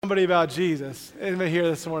Somebody about Jesus. Anybody here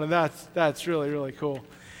this morning? That's really, really cool.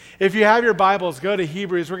 If you have your Bibles, go to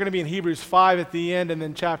Hebrews. We're going to be in Hebrews 5 at the end and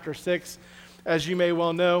then chapter 6, as you may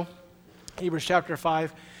well know. Hebrews chapter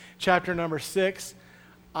 5, chapter number 6.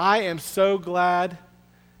 I am so glad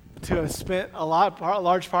to have spent a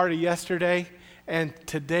large part of yesterday and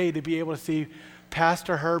today to be able to see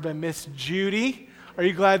Pastor Herb and Miss Judy. Are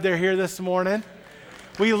you glad they're here this morning?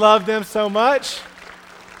 We love them so much.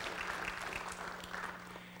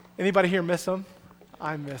 Anybody here miss them?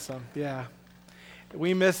 I miss them, yeah.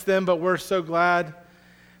 We miss them, but we're so glad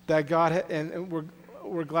that God,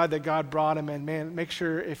 we're glad that God brought them. And man, make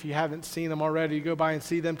sure if you haven't seen them already, you go by and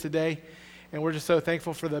see them today. And we're just so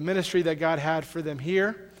thankful for the ministry that God had for them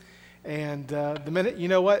here. And you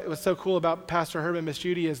know what was so cool about Pastor Herb and Miss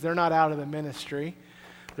Judy is they're not out of the ministry.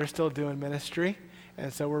 They're still doing ministry.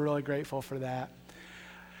 And so we're really grateful for that.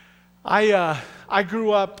 I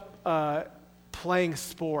grew up playing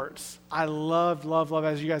sports. I love,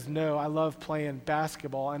 as you guys know, I love playing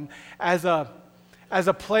basketball. And as a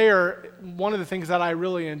player, one of the things that I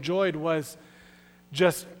really enjoyed was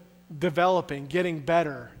just developing, getting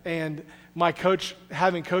better. And my coach,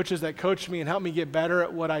 having coaches that coach me and help me get better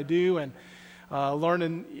at what I do, and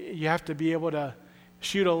learning you have to be able to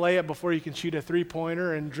shoot a layup before you can shoot a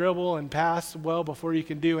three-pointer, and dribble and pass well before you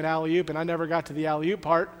can do an alley-oop. And I never got to the alley-oop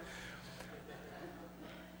part.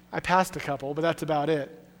 I passed a couple, but that's about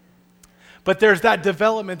it. But there's that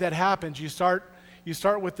development that happens. You start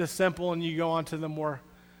with the simple and you go on to the more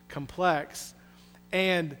complex.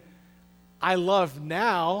 And I love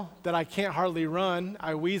now that I can't hardly run.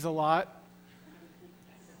 I wheeze a lot.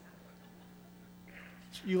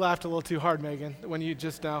 You laughed a little too hard, Megan, when you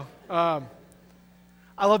just now. I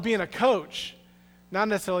love being a coach, not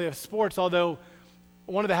necessarily of sports, although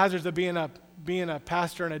one of the hazards of being a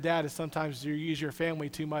pastor and a dad is sometimes you use your family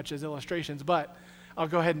too much as illustrations, but I'll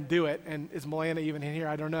go ahead and do it. And is Milana even in here?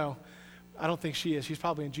 I don't know. I don't think she is. She's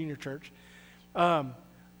probably in junior church.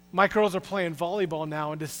 My girls are playing volleyball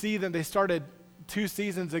now, and to see them, they started 2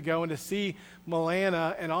 seasons ago, and to see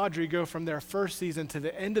Milana and Audrey go from their first season to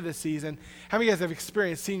the end of the season, how many of you guys have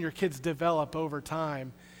experienced seeing your kids develop over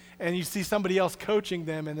time? And you see somebody else coaching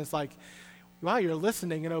them, and it's like, wow, you're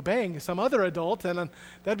listening and obeying some other adult, and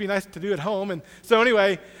that'd be nice to do at home. And so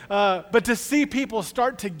anyway, but to see people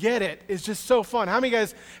start to get it is just so fun. How many of you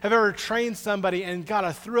guys have ever trained somebody and got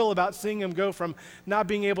a thrill about seeing them go from not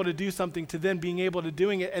being able to do something to then being able to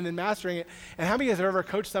doing it and then mastering it? And how many of you guys have ever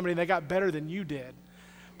coached somebody and they got better than you did?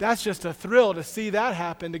 That's just a thrill to see that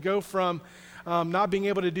happen, to go from not being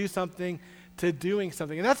able to do something to doing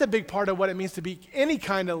something. And that's a big part of what it means to be any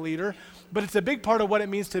kind of leader, but it's a big part of what it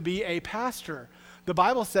means to be a pastor. The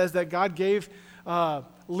Bible says that God gave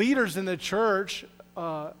leaders in the church,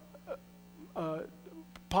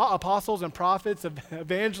 apostles and prophets,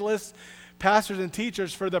 evangelists, pastors and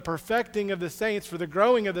teachers for the perfecting of the saints, for the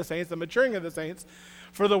growing of the saints, the maturing of the saints,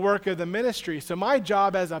 for the work of the ministry. So my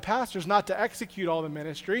job as a pastor is not to execute all the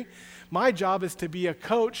ministry. My job is to be a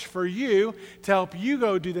coach for you, to help you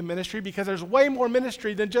go do the ministry, because there's way more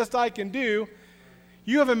ministry than just I can do.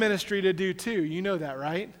 You have a ministry to do too. You know that,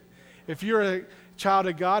 right? If you're a child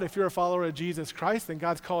of God, if you're a follower of Jesus Christ, then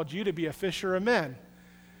God's called you to be a fisher of men.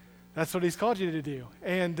 That's what he's called you to do.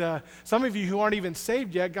 And some of you who aren't even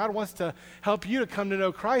saved yet, God wants to help you to come to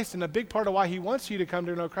know Christ. And a big part of why he wants you to come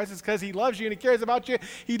to know Christ is because he loves you and he cares about you.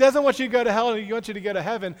 He doesn't want you to go to hell, and he wants you to go to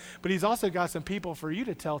heaven. But he's also got some people for you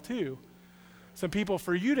to tell too. Some people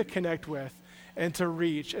for you to connect with and to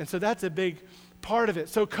reach. And so that's a big part of it.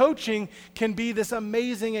 So coaching can be this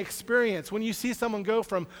amazing experience. When you see someone go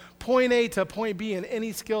from point A to point B in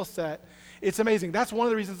any skill set, it's amazing. That's one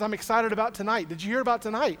of the reasons I'm excited about tonight. Did you hear about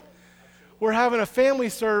tonight? We're having a family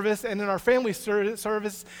service, and in our family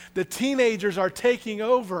service, the teenagers are taking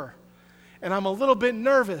over. And I'm a little bit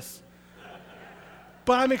nervous.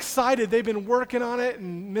 But I'm excited. They've been working on it,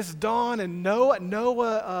 and Miss Dawn and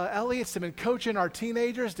Noah Elliott's have been coaching our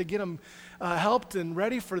teenagers to get them helped and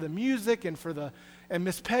ready for the music and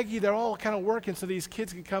Miss Peggy. They're all kind of working so these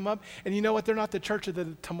kids can come up. And you know what? They're not the church of the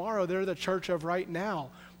tomorrow. They're the church of right now.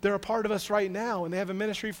 They're a part of us right now, and they have a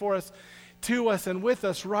ministry for us, to us, and with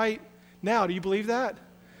us right now. Do you believe that?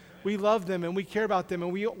 We love them, and we care about them,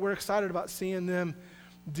 and we're excited about seeing them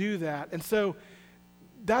do that. And so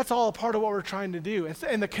that's all a part of what we're trying to do.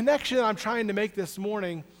 And the connection I'm trying to make this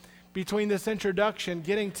morning between this introduction,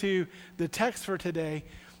 getting to the text for today,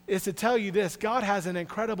 is to tell you this: God has an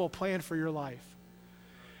incredible plan for your life.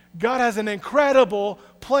 God has an incredible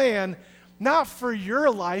plan, not for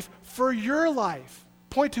your life, for your life.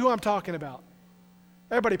 Point to who I'm talking about.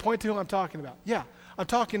 Everybody point to who I'm talking about. Yeah, I'm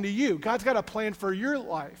talking to you. God's got a plan for your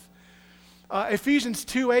life. Ephesians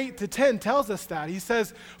 2:8-10 tells us that. He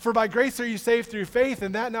says, "For by grace are you saved through faith,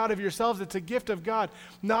 and that not of yourselves, it's a gift of God,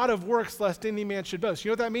 not of works, lest any man should boast." You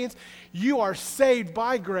know what that means? You are saved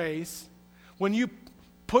by grace when you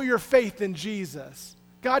put your faith in Jesus.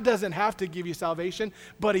 God doesn't have to give you salvation,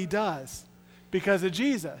 but he does because of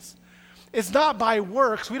Jesus. It's not by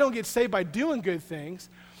works. We don't get saved by doing good things.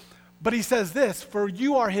 But he says this, "For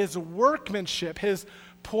you are his workmanship, his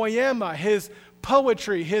poema, his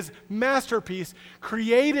poetry, his masterpiece,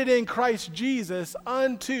 created in Christ Jesus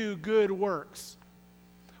unto good works,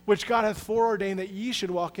 which God hath foreordained that ye should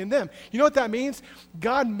walk in them." You know what that means?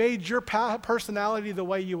 God made your personality the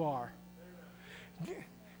way you are.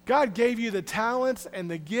 God gave you the talents and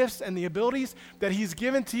the gifts and the abilities that he's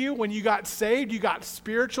given to you. When you got saved, you got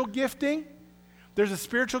spiritual gifting. There's a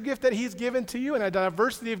spiritual gift that he's given to you and a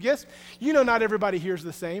diversity of gifts. You know not everybody here's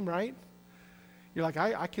the same, right? You're like,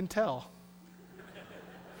 I can tell.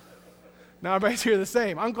 Not everybody's here the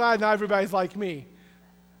same. I'm glad not everybody's like me.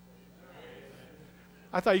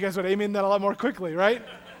 I thought you guys would amen that a lot more quickly, right?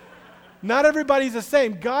 Not everybody's the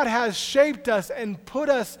same. God has shaped us and put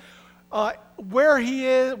us where he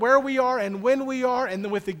is, where we are, and when we are,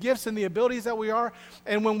 and with the gifts and the abilities that we are.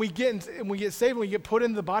 And when we get saved, when we get put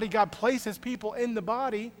in the body, God places people in the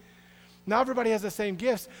body. Not everybody has the same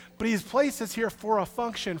gifts, but he's placed us here for a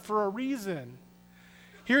function, for a reason.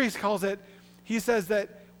 Here he says that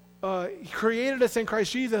he created us in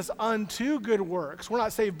Christ Jesus unto good works. We're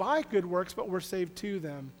not saved by good works, but we're saved to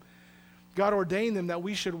them. God ordained them that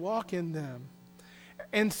we should walk in them.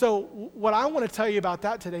 And so what I want to tell you about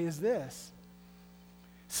that today is this.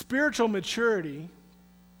 Spiritual maturity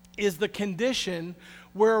is the condition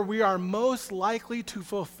where we are most likely to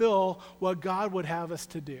fulfill what God would have us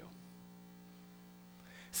to do.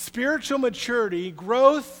 Spiritual maturity,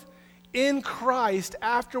 growth in Christ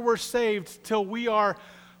after we're saved till we are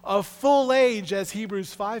of full age, as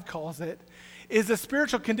Hebrews 5 calls it, is a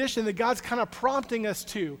spiritual condition that God's kind of prompting us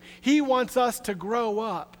to. He wants us to grow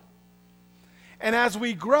up. And as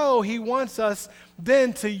we grow, he wants us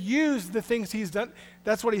then to use the things he's done.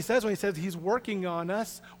 That's what he says when he says he's working on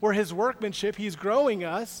us. We're his workmanship. He's growing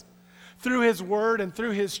us through his word and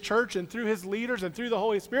through his church and through his leaders and through the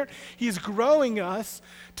Holy Spirit. He's growing us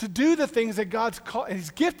to do the things that God's called, and he's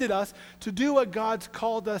gifted us to do what God's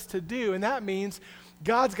called us to do. And that means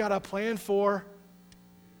God's got a plan for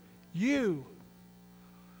you.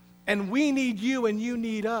 And we need you and you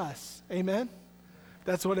need us. Amen?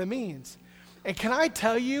 That's what it means. And can I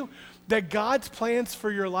tell you that God's plans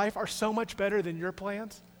for your life are so much better than your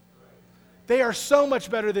plans? They are so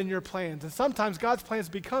much better than your plans. And sometimes God's plans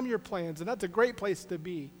become your plans, and that's a great place to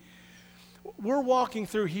be. We're walking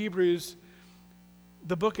through Hebrews,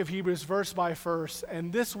 the book of Hebrews, verse by verse,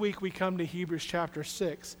 and this week we come to Hebrews chapter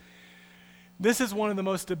 6. This is one of the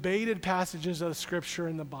most debated passages of Scripture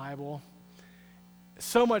in the Bible.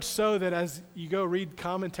 So much so that as you go read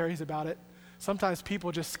commentaries about it, sometimes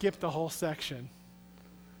people just skip the whole section.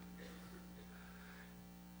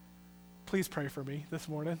 Please pray for me this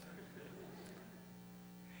morning.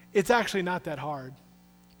 It's actually not that hard.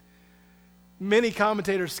 Many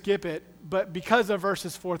commentators skip it, but because of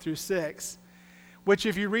verses 4 through 6, which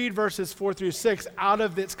if you read verses 4 through 6 out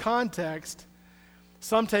of its context,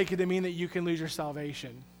 some take it to mean that you can lose your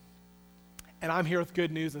salvation. And I'm here with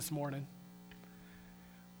good news this morning.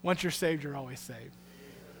 Once you're saved, you're always saved.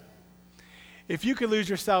 If you could lose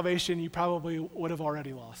your salvation, you probably would have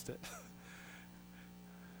already lost it.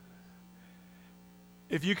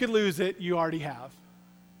 If you could lose it, you already have.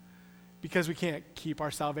 Because we can't keep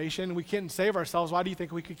our salvation. We can't save ourselves. Why do you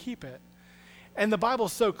think we could keep it? And the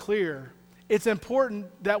Bible's so clear. It's important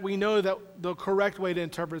that we know that the correct way to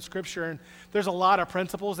interpret Scripture. And there's a lot of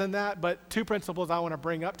principles in that, but two principles I want to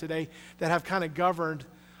bring up today that have kind of governed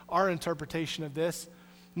our interpretation of this.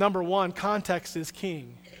 Number one, context is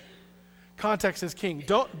king. Context is king.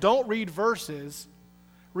 Don't read verses,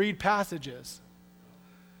 read passages.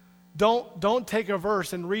 Don't take a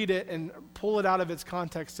verse and read it and pull it out of its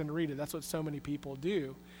context and read it. That's what so many people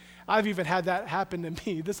do. I've even had that happen to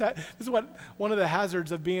me. This is what one of the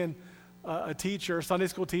hazards of being a teacher, a Sunday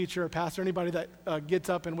school teacher, a pastor, anybody that gets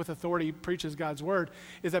up and with authority preaches God's word,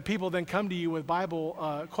 is that people then come to you with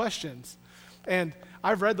Bible questions. And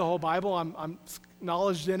I've read the whole Bible. I'm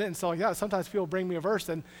knowledge in it and stuff like that. Sometimes people bring me a verse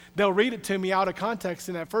and they'll read it to me out of context,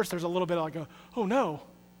 and at first there's a little bit of like, oh no,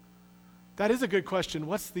 that is a good question.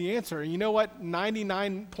 What's the answer? And you know what?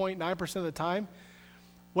 99.9% of the time,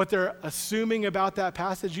 what they're assuming about that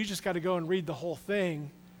passage, you just got to go and read the whole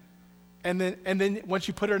thing, and then once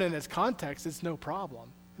you put it in its context, it's no problem.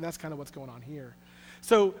 And that's kind of what's going on here.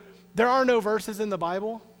 So there are no verses in the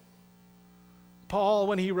Bible Paul,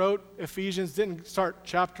 when he wrote Ephesians, didn't start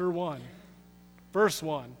chapter 1, verse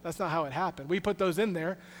 1. That's not how it happened. We put those in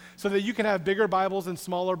there so that you can have bigger Bibles and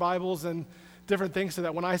smaller Bibles and different things, so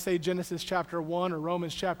that when I say Genesis chapter 1 or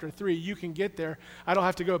Romans chapter 3, you can get there. I don't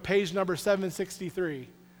have to go page number 763.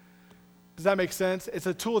 Does that make sense? It's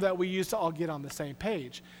a tool that we use to all get on the same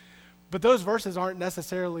page. But those verses aren't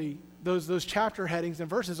necessarily, those chapter headings and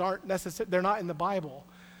verses aren't necessarily, they're not in the Bible.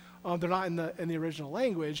 They're not in the original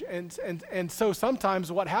language. And so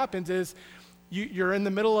sometimes what happens is you're in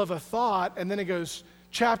the middle of a thought, and then it goes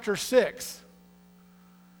chapter 6.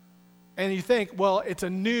 And you think, well, it's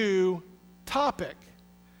a new topic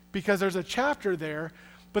because there's a chapter there,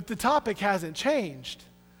 but the topic hasn't changed.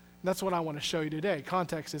 And that's what I want to show you today.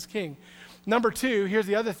 Context is king. Number 2, here's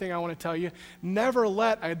the other thing I want to tell you. Never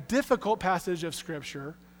let a difficult passage of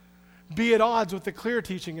Scripture be at odds with the clear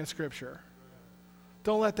teaching in Scripture.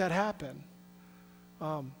 Don't let that happen.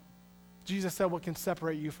 Jesus said, what can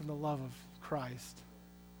separate you from the love of Christ?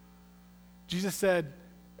 Jesus said,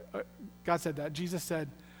 God said that. Jesus said,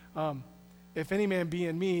 if any man be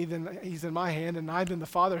in me, then he's in my hand, and I'm in the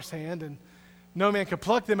Father's hand, and no man can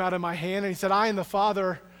pluck them out of my hand. And he said, I and the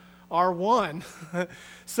Father are one.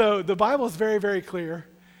 So the Bible is very, very clear.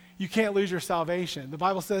 You can't lose your salvation. The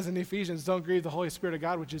Bible says in Ephesians, don't grieve the Holy Spirit of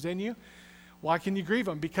God which is in you. Why can you grieve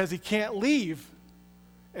him? Because he can't leave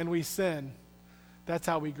and we sin. That's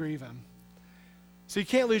how we grieve him. So you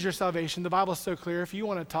can't lose your salvation. The Bible is so clear. If you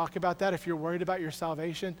want to talk about that, if you're worried about your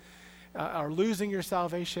salvation or losing your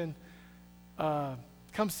salvation,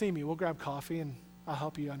 come see me. We'll grab coffee and I'll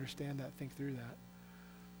help you understand that, think through that.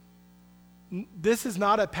 This is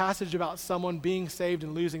not a passage about someone being saved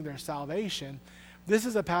and losing their salvation. This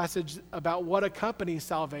is a passage about what accompanies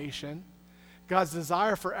salvation. God's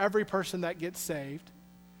desire for every person that gets saved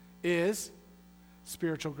is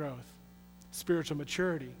spiritual growth, spiritual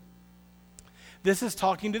maturity. This is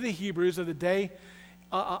talking to the Hebrews of the day,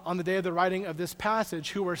 on the day of the writing of this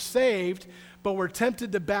passage, who were saved but were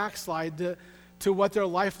tempted to backslide to what their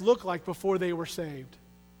life looked like before they were saved.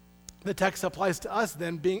 The text applies to us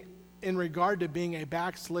then, being in regard to being a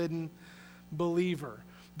backslidden believer.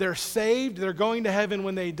 They're saved, they're going to heaven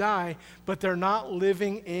when they die, but they're not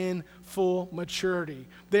living in full maturity.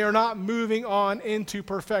 They are not moving on into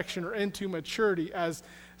perfection or into maturity, as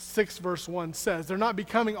 6 verse 1 says. They're not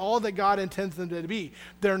becoming all that God intends them to be.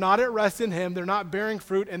 They're not at rest in him. They're not bearing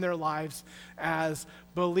fruit in their lives as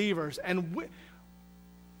believers. And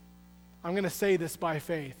I'm going to say this by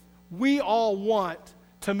faith. We all want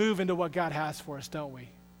to move into what God has for us, don't we?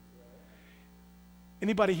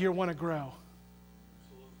 Anybody here want to grow?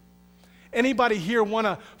 Anybody here want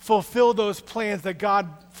to fulfill those plans that God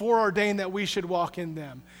foreordained that we should walk in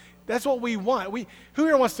them? That's what we want. Who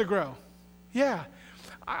here wants to grow? Yeah.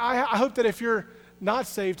 I hope that if you're not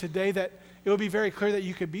saved today, that it will be very clear that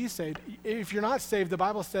you could be saved. If you're not saved, the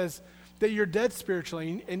Bible says that you're dead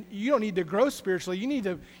spiritually, and you don't need to grow spiritually. You need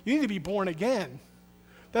to be born again.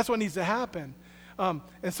 That's what needs to happen. And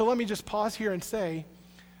so let me just pause here and say,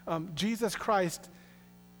 Jesus Christ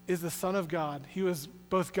is the Son of God. He was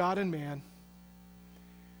both God and man.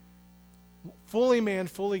 Fully man,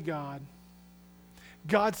 fully God.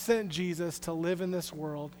 God sent Jesus to live in this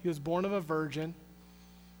world. He was born of a virgin.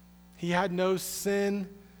 He had no sin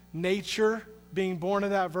nature being born of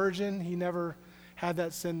that virgin. He never had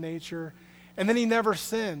that sin nature. And then he never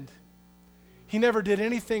sinned. He never did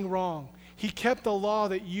anything wrong. He kept the law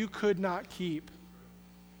that you could not keep.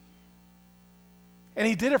 And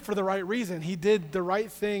he did it for the right reason. He did the right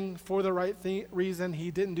thing for the right reason. He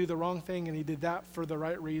didn't do the wrong thing, and he did that for the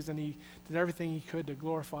right reason. He did everything he could to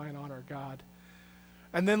glorify and honor God.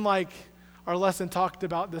 And then, like our lesson talked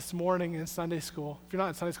about this morning in Sunday school, if you're not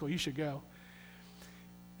in Sunday school, you should go.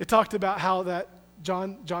 It talked about how that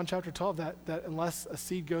John chapter 12, that unless a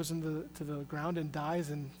seed goes into the ground and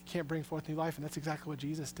dies and can't bring forth new life, and that's exactly what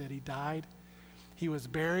Jesus did. He died, he was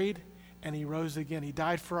buried, and he rose again. He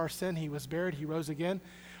died for our sin. He was buried. He rose again.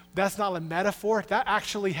 That's not a metaphor. That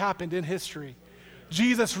actually happened in history.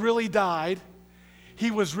 Jesus really died.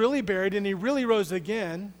 He was really buried, and he really rose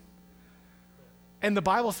again. And the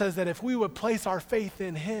Bible says that if we would place our faith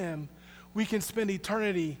in him, we can spend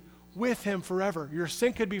eternity with him forever. Your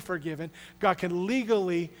sin could be forgiven. God can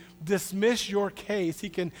legally dismiss your case.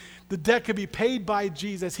 The debt could be paid by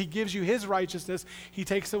Jesus. He gives you his righteousness. He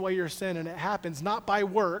takes away your sin, and it happens not by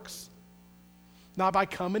works, not by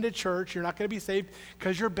coming to church. You're not going to be saved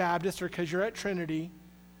because you're Baptist or because you're at Trinity.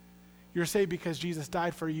 You're saved because Jesus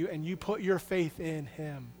died for you and you put your faith in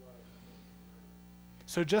him.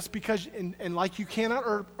 So just because, and like you cannot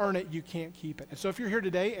earn it, you can't keep it. And so if you're here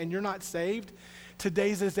today and you're not saved,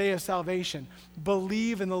 today's the day of salvation.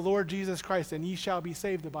 Believe in the Lord Jesus Christ and ye shall be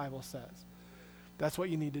saved, the Bible says. That's what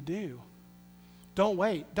you need to do. Don't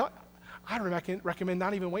wait. I'd recommend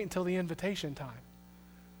not even wait until the invitation time.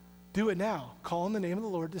 Do it now. Call on the name of the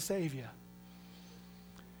Lord to save you.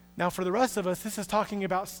 Now for the rest of us, these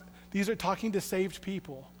are talking to saved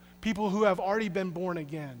people who have already been born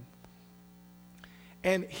again.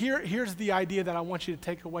 And here's the idea that I want you to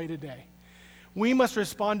take away today. We must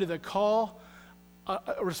respond to the call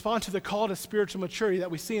to spiritual maturity that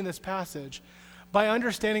we see in this passage by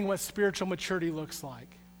understanding what spiritual maturity looks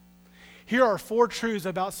like. Here are 4 truths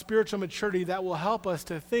about spiritual maturity that will help us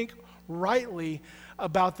to think rightly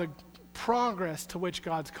about the progress to which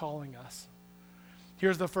God's calling us.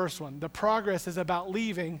 Here's the first one. The progress is about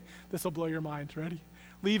leaving, this will blow your mind, ready?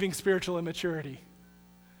 Leaving spiritual immaturity.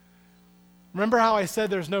 Remember how I said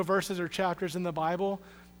there's no verses or chapters in the Bible?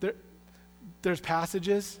 There's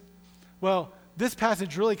passages. Well, this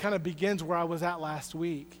passage really kind of begins where I was at last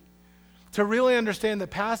week. To really understand the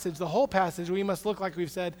passage, the whole passage, we must look, like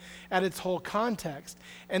we've said, at its whole context.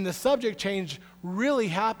 And the subject change really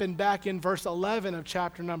happened back in verse 11 of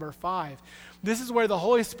chapter number 5. This is where the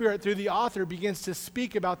Holy Spirit, through the author, begins to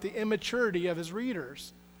speak about the immaturity of his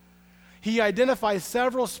readers. He identifies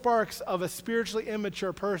several sparks of a spiritually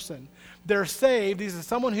immature person. They're saved. These are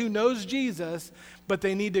someone who knows Jesus, but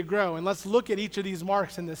they need to grow. And let's look at each of these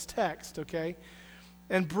marks in this text, okay?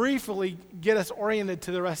 And briefly get us oriented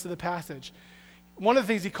to the rest of the passage. One of the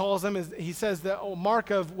things he calls them is, he says that a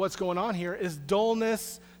mark of what's going on here is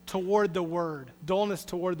dullness toward the word. Dullness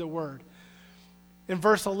toward the word. In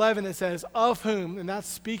verse 11 it says, of whom, and that's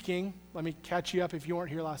speaking, let me catch you up if you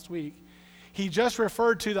weren't here last week. He just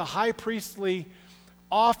referred to the high priestly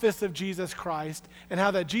office of Jesus Christ and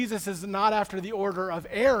how that Jesus is not after the order of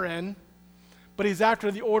Aaron, but he's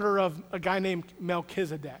after the order of a guy named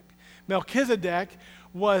Melchizedek. Melchizedek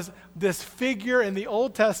was this figure in the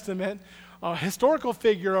Old Testament, a historical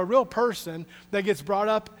figure, a real person that gets brought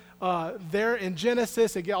up there in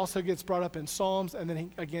Genesis. It also gets brought up in Psalms and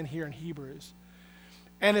then again here in Hebrews.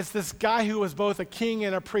 And it's this guy who was both a king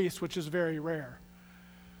and a priest, which is very rare.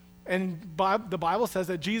 And the Bible says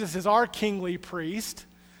that Jesus is our kingly priest,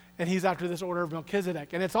 and he's after this order of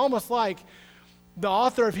Melchizedek. And it's almost like the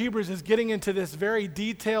author of Hebrews is getting into this very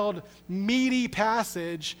detailed, meaty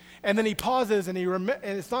passage, and then he pauses, and and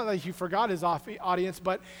it's not like he forgot his audience,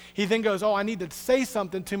 but he then goes, I need to say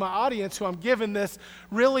something to my audience who I'm giving this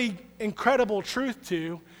really incredible truth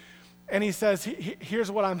to. And he says,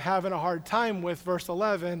 here's what I'm having a hard time with, verse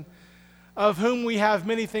 11, of whom we have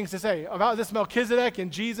many things to say. About this Melchizedek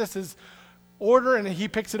and Jesus' order, and he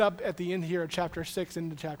picks it up at the end here of chapter 6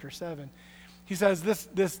 into chapter 7. He says, this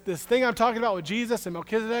thing I'm talking about with Jesus and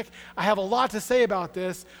Melchizedek, I have a lot to say about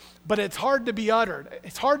this, but it's hard to be uttered.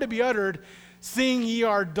 It's hard to be uttered, seeing ye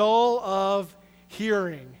are dull of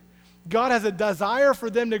hearing. God has a desire for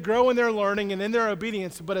them to grow in their learning and in their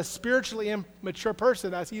obedience, but a spiritually immature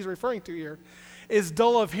person, as he's referring to here, is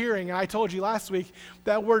dull of hearing. And I told you last week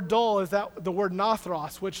that word dull is the word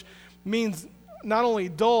nothros, which means not only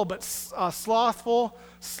dull, but slothful,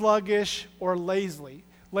 sluggish, or lazy.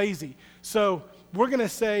 So we're going to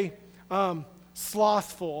say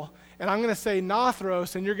slothful, and I'm going to say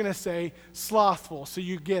nothros, and you're going to say slothful, so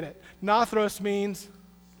you get it. Nothros means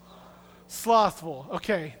slothful.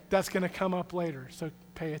 Okay, that's going to come up later, so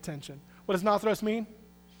pay attention. What does nothros mean?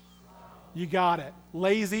 You got it.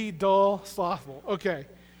 Lazy, dull, slothful. Okay.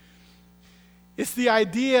 It's the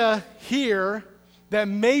idea here that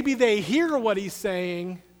maybe they hear what he's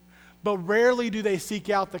saying, but rarely do they seek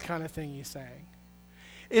out the kind of thing he's saying.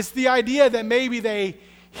 It's the idea that maybe they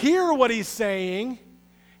hear what he's saying.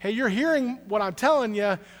 Hey, you're hearing what I'm telling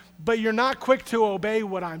you, but you're not quick to obey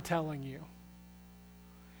what I'm telling you.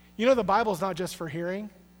 You know, the Bible's not just for hearing.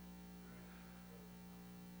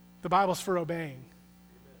 The Bible's for obeying.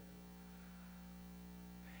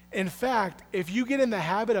 In fact, if you get in the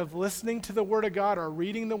habit of listening to the Word of God or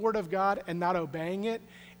reading the Word of God and not obeying it,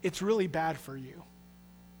 it's really bad for you.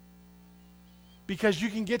 Because you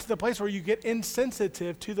can get to the place where you get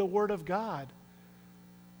insensitive to the Word of God.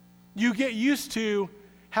 You get used to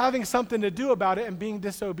having something to do about it and being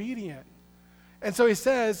disobedient. And so he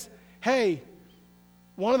says, hey,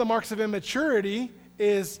 one of the marks of immaturity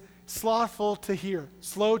is slothful to hear,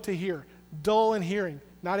 slow to hear, dull in hearing,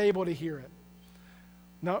 not able to hear it.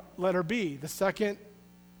 No, letter B, the second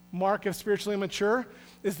mark of spiritually mature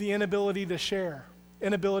is the inability to share.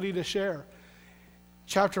 Inability to share.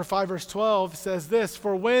 Chapter 5, verse 12 says this,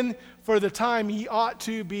 for when for the time ye ought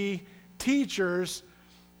to be teachers,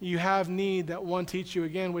 you have need that one teach you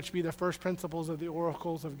again, which be the first principles of the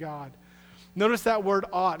oracles of God. Notice that word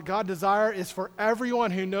ought. God's desire is for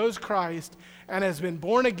everyone who knows Christ and has been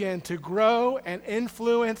born again to grow and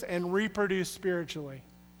influence and reproduce spiritually.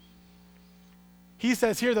 He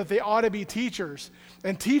says here that they ought to be teachers.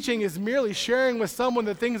 And teaching is merely sharing with someone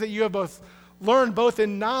the things that you have both learned, both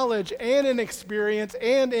in knowledge and in experience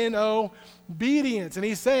and in obedience. And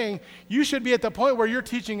he's saying you should be at the point where you're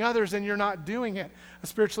teaching others and you're not doing it. A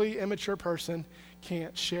spiritually immature person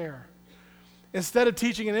can't share. Instead of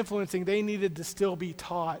teaching and influencing, they needed to still be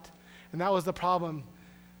taught. And that was the problem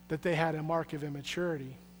that they had, a mark of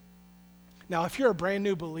immaturity. Now, if you're a brand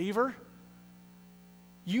new believer,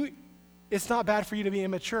 it's not bad for you to be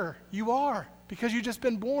immature. You are, because you've just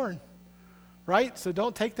been born, right? So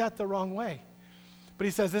don't take that the wrong way. But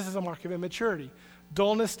he says this is a mark of immaturity.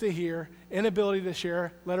 Dullness to hear, inability to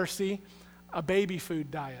share, letter C, a baby food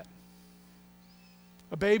diet.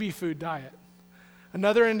 A baby food diet.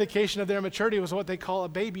 Another indication of their immaturity was what we'll call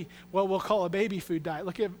a baby food diet.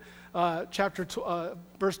 Look at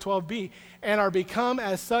verse 12b. And are become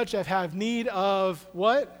as such as have need of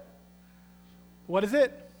what? What is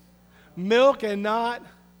it? Milk and not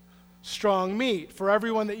strong meat. For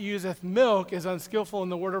everyone that useth milk is unskillful in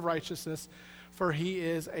the word of righteousness, for he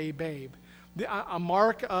is a babe. A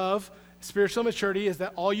mark of spiritual maturity is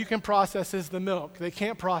that all you can process is the milk. They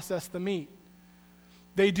can't process the meat.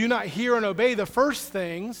 They do not hear and obey the first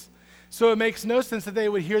things, so it makes no sense that they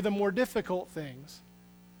would hear the more difficult things.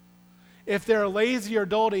 If they're lazy or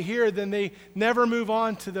dull to hear, then they never move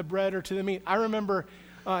on to the bread or to the meat. I remember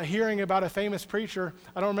hearing about a famous preacher.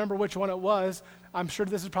 I don't remember which one it was. I'm sure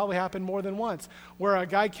this has probably happened more than once, where a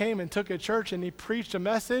guy came and took a church and he preached a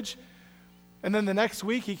message, and then the next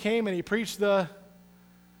week he came and he preached the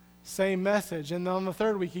same message. And on the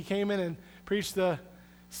third week he came in and preached the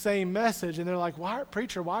same message. And they're like,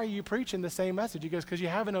 preacher, why are you preaching the same message? He goes, because you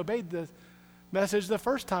haven't obeyed the message the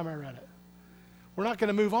first time I read it. We're not going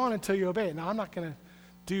to move on until you obey it. Now, I'm not going to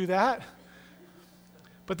do that.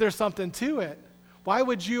 But there's something to it. Why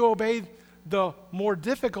would you obey the more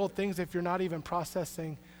difficult things if you're not even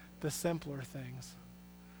processing the simpler things?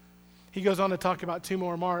 He goes on to talk about two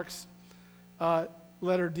more marks.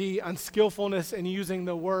 Letter D, unskillfulness in using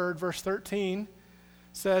the word. Verse 13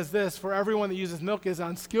 says this, for everyone that uses milk is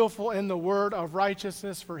unskillful in the word of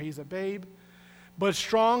righteousness, for he's a babe. But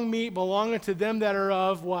strong meat belongeth to them that are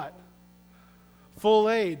of what? Full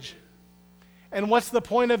age. And what's the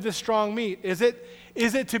point of this strong meat? Is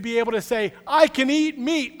it to be able to say, I can eat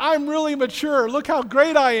meat. I'm really mature. Look how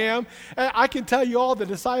great I am. And I can tell you all the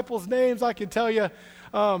disciples' names. I can tell you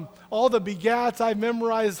all the begats. I've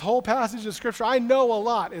memorized whole passage of Scripture. I know a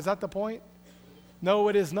lot. Is that the point? No,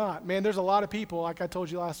 it is not. Man, there's a lot of people, like I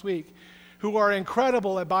told you last week, who are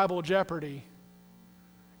incredible at Bible Jeopardy,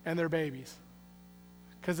 and they're babies.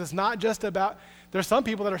 Because it's not just about, there's some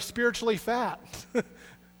people that are spiritually fat.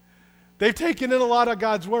 They've taken in a lot of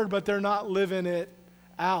God's word, but they're not living it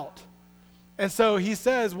out. And so he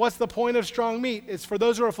says, what's the point of strong meat? It's for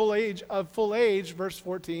those who are full age, verse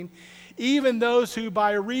 14, even those who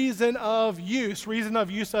by reason of use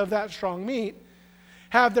of that strong meat,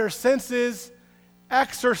 have their senses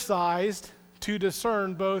exercised to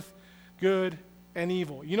discern both good and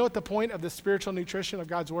evil. You know what the point of the spiritual nutrition of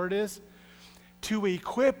God's word is? To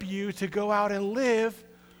equip you to go out and live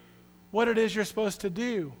what it is you're supposed to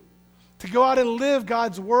do. To go out and live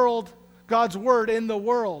God's word in the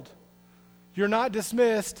world. You're not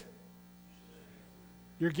dismissed.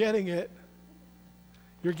 You're getting it.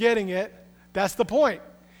 You're getting it. That's the point.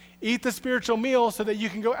 Eat the spiritual meal so that you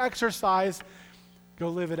can go exercise, go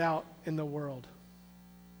live it out in the world.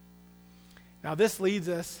 Now this leads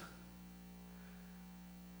us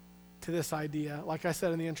to this idea. Like I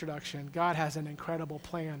said in the introduction, God has an incredible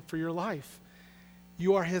plan for your life.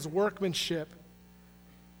 You are his workmanship,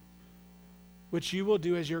 which you will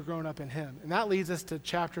do as you're grown up in him. And that leads us to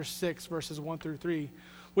chapter 6, verses 1 through 3,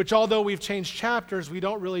 which although we've changed chapters, we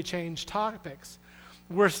don't really change topics.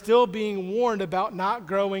 We're still being warned about not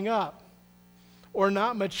growing up or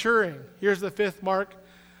not maturing. Here's the fifth mark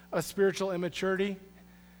of spiritual immaturity.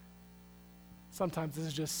 Sometimes this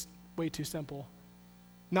is just way too simple.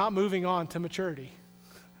 Not moving on to maturity.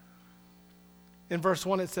 In verse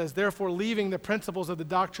 1 it says, therefore, leaving the principles of the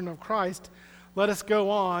doctrine of Christ, let us go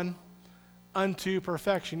on unto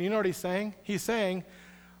perfection. You know what he's saying? He's saying,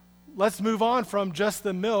 let's move on from just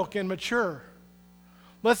the milk and mature.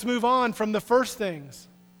 Let's move on from the first things.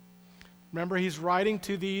 Remember, he's writing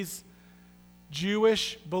to these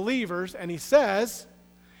Jewish believers, and he says,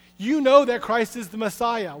 you know that Christ is the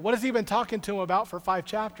Messiah. What has he been talking to them about for 5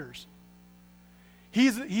 chapters?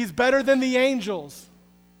 He's better than the angels.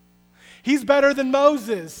 He's better than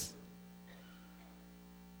Moses.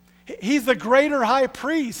 He's the greater high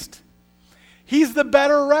priest. He's the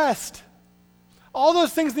better rest. All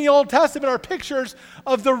those things in the Old Testament are pictures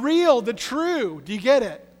of the real, the true. Do you get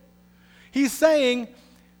it? He's saying,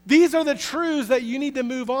 these are the truths that you need to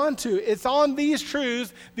move on to. It's on these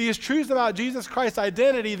truths about Jesus Christ's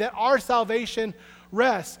identity, that our salvation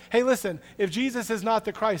rests. Hey, listen, if Jesus is not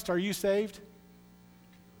the Christ, are you saved?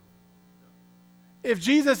 If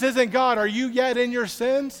Jesus isn't God, are you yet in your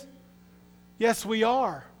sins? Yes, we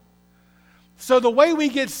are. So the way we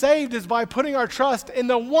get saved is by putting our trust in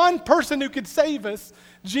the one person who could save us,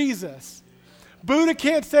 Jesus. Buddha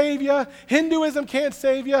can't save you. Hinduism can't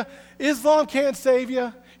save you. Islam can't save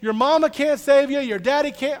you. Your mama can't save you. Your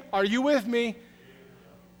daddy can't. Are you with me?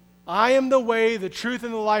 I am the way, the truth,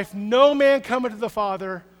 and the life. No man cometh to the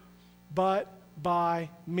Father but by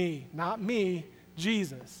me. Not me,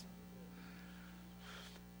 Jesus.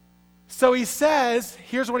 So he says,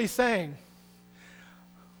 here's what he's saying.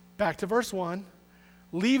 Back to verse 1.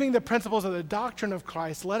 Leaving the principles of the doctrine of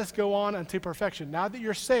Christ, let us go on unto perfection. Now that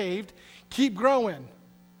you're saved, keep growing.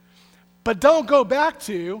 But don't go back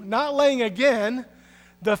to, not laying again,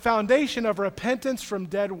 the foundation of repentance from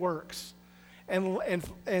dead works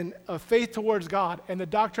and of faith towards God and the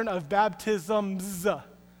doctrine of baptisms. The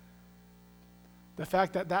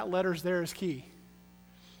fact that that letter's there is key.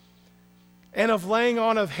 And of laying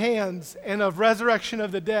on of hands, and of resurrection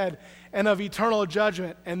of the dead, and of eternal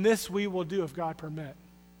judgment. And this we will do if God permit.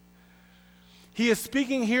 He is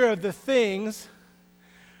speaking here of the things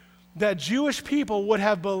that Jewish people would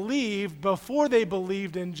have believed before they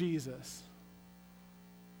believed in Jesus.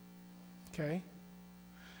 Okay?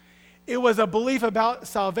 It was a belief about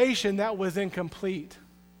salvation that was incomplete.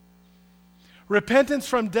 Repentance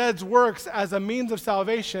from dead works as a means of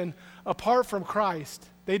salvation apart from Christ.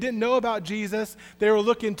 They didn't know about Jesus. They were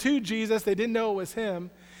looking to Jesus. They didn't know it was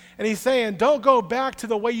him. And he's saying, don't go back to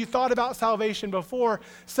the way you thought about salvation before,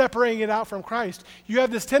 separating it out from Christ. You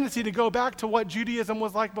have this tendency to go back to what Judaism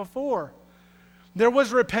was like before. There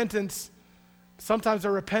was repentance. Sometimes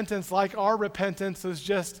a repentance like our repentance is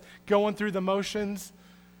just going through the motions.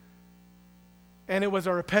 And it was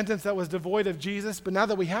a repentance that was devoid of Jesus. But now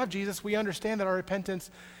that we have Jesus, we understand that our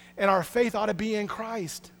repentance and our faith ought to be in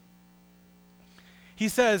Christ. He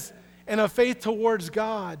says, and a faith towards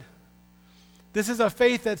God. This is a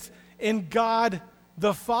faith that's in God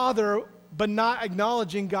the Father, but not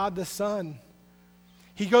acknowledging God the Son.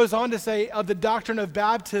 He goes on to say of the doctrine of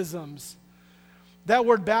baptisms. That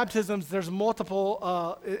word baptisms, there's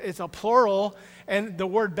multiple, it's a plural, and the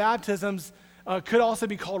word baptisms could also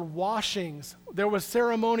be called washings. There was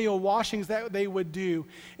ceremonial washings that they would do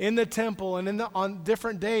in the temple and on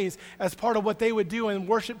different days as part of what they would do in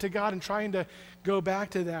worship to God and trying to go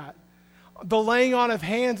back to that. The laying on of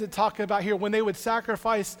hands it's talking about here, when they would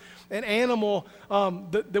sacrifice an animal,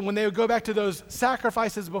 when they would go back to those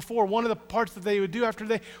sacrifices before, one of the parts that they would do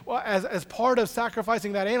after as part of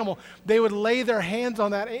sacrificing that animal, they would lay their hands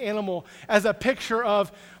on that animal as a picture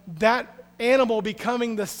of that animal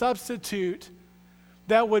becoming the substitute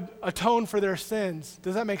that would atone for their sins.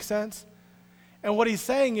 Does that make sense? And what he's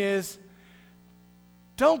saying is,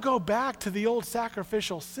 don't go back to the old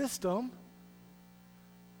sacrificial system.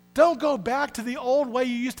 Don't go back to the old way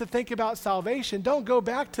you used to think about salvation. Don't go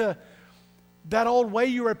back to that old way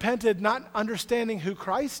you repented, not understanding who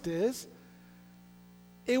Christ is.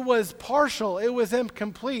 It was partial. It was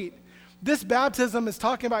incomplete. This baptism is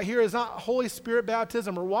talking about here is not Holy Spirit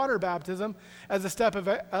baptism or water baptism as a step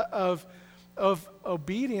of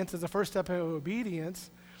obedience, as a first step of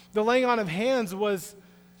obedience. The laying on of hands was,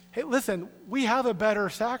 hey, listen, we have a better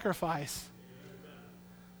sacrifice.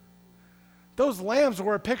 Those lambs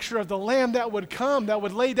were a picture of the lamb that would come, that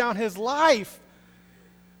would lay down his life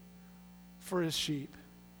for his sheep.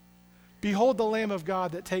 Behold the Lamb of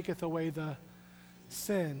God that taketh away the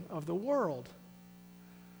sin of the world.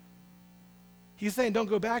 He's saying don't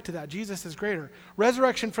go back to that. Jesus is greater.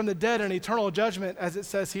 Resurrection from the dead and eternal judgment, as it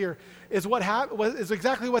says here, is is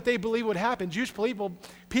exactly what they believed would happen. Jewish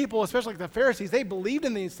people, especially like the Pharisees, they believed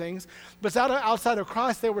in these things, but outside of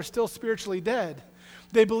Christ, they were still spiritually dead.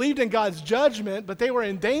 They believed in God's judgment, but they were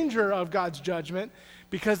in danger of God's judgment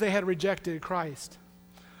because they had rejected Christ.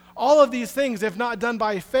 All of these things, if not done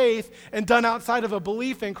by faith and done outside of a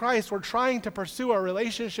belief in Christ, were trying to pursue a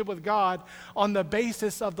relationship with God on the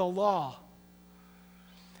basis of the law.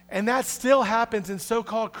 And that still happens in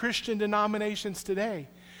so-called Christian denominations today.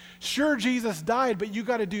 Sure, Jesus died, but you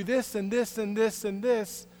got to do this and this and this and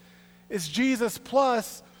this. It's Jesus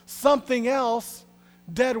plus something else,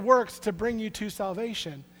 dead works to bring you to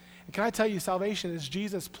salvation. And can I tell you, salvation is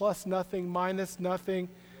Jesus plus nothing, minus nothing.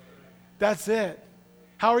 That's it.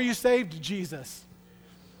 How are you saved? Jesus.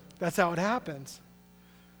 That's how it happens.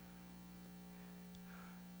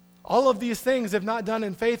 All of these things, if not done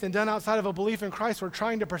in faith and done outside of a belief in Christ, we're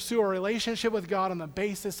trying to pursue a relationship with God on the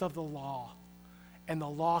basis of the law. And the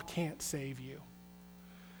law can't save you.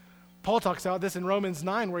 Paul talks about this in Romans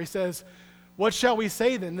 9 where he says, what shall we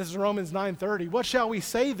say then? This is Romans 9:30. What shall we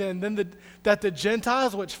say then? That the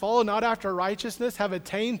Gentiles which follow not after righteousness have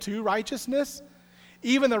attained to righteousness,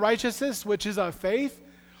 even the righteousness which is of faith?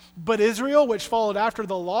 But Israel, which followed after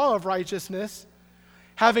the law of righteousness,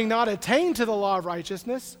 having not attained to the law of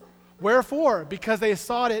righteousness, wherefore? Because they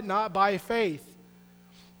sought it not by faith,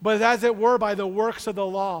 but as it were by the works of the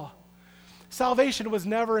law. Salvation was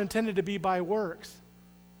never intended to be by works.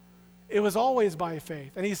 It was always by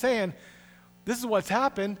faith. And he's saying, this is what's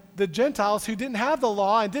happened. The Gentiles who didn't have the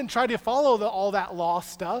law and didn't try to follow all that law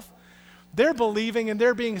stuff, they're believing and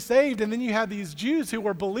they're being saved. And then you have these Jews who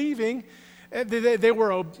were believing. They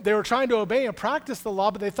were trying to obey and practice the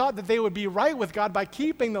law, but they thought that they would be right with God by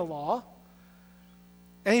keeping the law.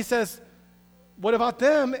 And he says, what about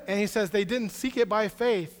them? And he says, they didn't seek it by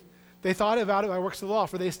faith. They thought about it by works of the law,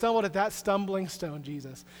 for they stumbled at that stumbling stone,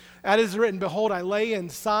 Jesus. As is written, behold, I lay in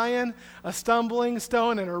Zion a stumbling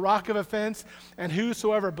stone and a rock of offense, and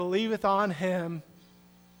whosoever believeth on him.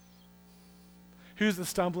 Who's the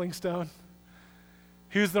stumbling stone?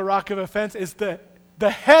 Who's the rock of offense? It's the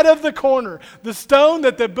head of the corner. The stone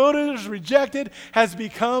that the builders rejected has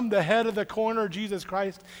become the head of the corner. Jesus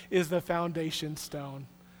Christ is the foundation stone.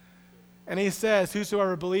 And he says,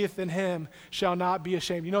 whosoever believeth in him shall not be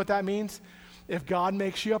ashamed. You know what that means? If God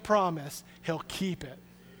makes you a promise, he'll keep it.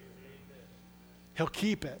 He'll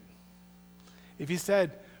keep it. If he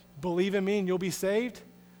said, believe in me and you'll be saved,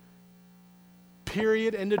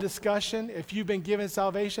 period, end of discussion. If you've been given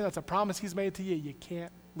salvation, that's a promise he's made to you. You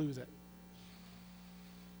can't lose it.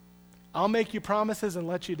 I'll make you promises and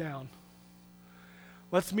let you down.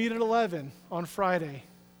 Let's meet at 11 on Friday,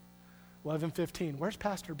 11:15. Where's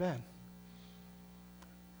Pastor Ben?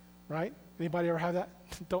 Right? Anybody ever have that?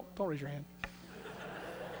 Don't raise your hand.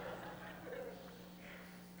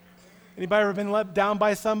 Anybody ever been let down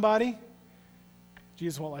by somebody?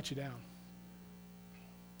 Jesus won't let you down.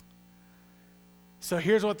 So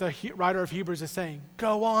here's what the writer of Hebrews is saying.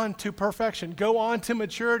 Go on to perfection. Go on to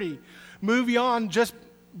maturity. Move beyond just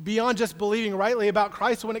believing rightly about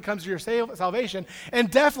Christ when it comes to your salvation. And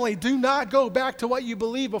definitely do not go back to what you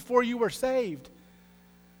believed before you were saved.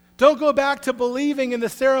 Don't go back to believing in the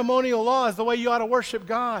ceremonial laws the way you ought to worship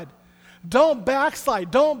God. Don't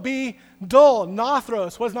backslide. Don't be dull.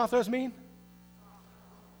 Nothros. What does nothros mean?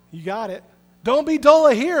 You got it. Don't be dull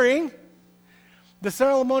of hearing. The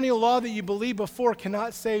ceremonial law that you believed before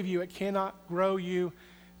cannot save you. It cannot grow you.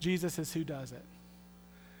 Jesus is who does it.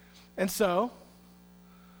 And so,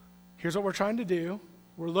 here's what we're trying to do.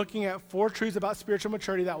 We're looking at 4 truths about spiritual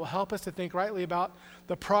maturity that will help us to think rightly about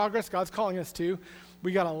the progress God's calling us to.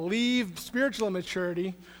 We got to leave spiritual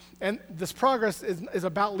immaturity, and this progress is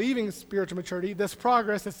about leaving spiritual maturity. This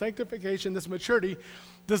progress, this sanctification, this maturity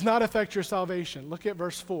does not affect your salvation. Look at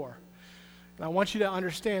verse 4. And I want you to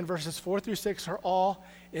understand verses 4 through 6 are all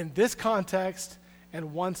in this context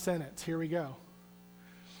and one sentence. Here we go.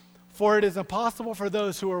 For it is impossible for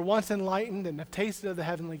those who were once enlightened and have tasted of the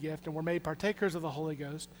heavenly gift and were made partakers of the Holy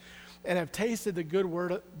Ghost and have tasted the good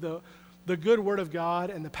word of God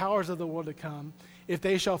and the powers of the world to come, if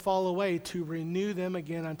they shall fall away, to renew them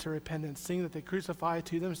again unto repentance, seeing that they crucify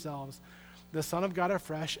to themselves the Son of God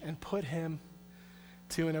afresh and put him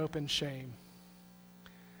to an open shame.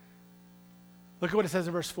 Look at what it says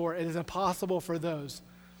in verse 4. It is impossible for those.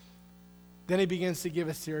 Then he begins to give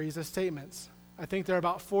a series of statements. I think there are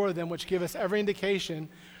about 4 of them which give us every indication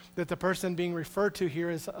that the person being referred to here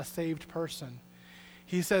is a saved person.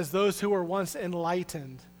 He says those who were once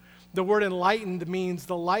enlightened. The word enlightened means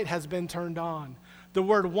the light has been turned on. The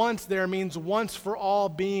word once there means once for all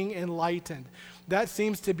being enlightened. That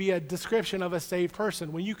seems to be a description of a saved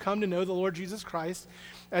person. When you come to know the Lord Jesus Christ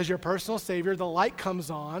as your personal Savior, the light comes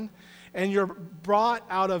on and you're brought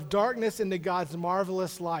out of darkness into God's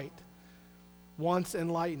marvelous light. Once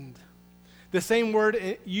enlightened. The same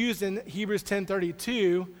word used in Hebrews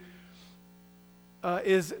 10:32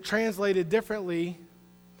 is translated differently.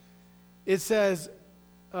 It says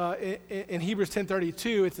in Hebrews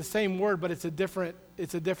 10:32, it's the same word, but it's a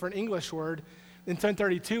different English word. In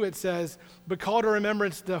 10:32, it says, "But call to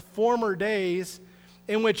remembrance the former days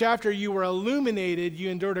in which after you were illuminated, you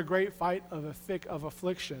endured a great fight of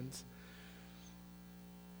afflictions."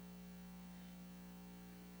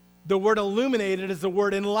 The word illuminated is the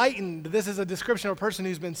word enlightened. This is a description of a person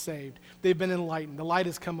who's been saved. They've been enlightened. The light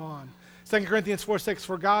has come on. 2 Corinthians 4:6,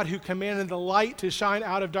 for God who commanded the light to shine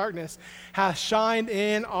out of darkness hath shined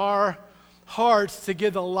in our hearts to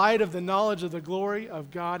give the light of the knowledge of the glory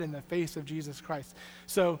of God in the face of Jesus Christ.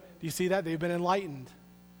 So, do you see that? They've been enlightened.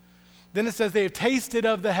 Then it says they have tasted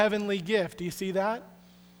of the heavenly gift. Do you see that?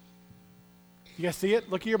 You guys see it?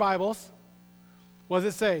 Look at your Bibles. What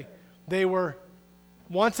does it say? They were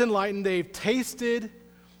once enlightened. They've tasted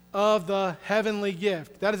of the heavenly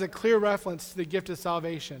gift. That is a clear reference to the gift of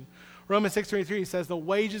salvation. Romans 6:23 says, the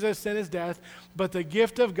wages of sin is death, but the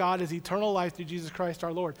gift of God is eternal life through Jesus Christ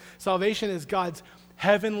our Lord. Salvation is God's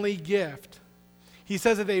heavenly gift. He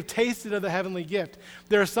says that they've tasted of the heavenly gift.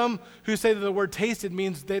 There are some who say that the word tasted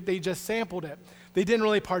means that they just sampled it. They didn't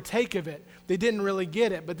really partake of it. They didn't really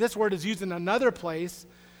get it. But this word is used in another place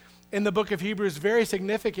in the book of Hebrews very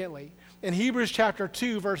significantly. In Hebrews chapter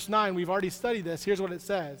 2, verse 9, we've already studied this. Here's what it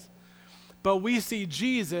says. But we see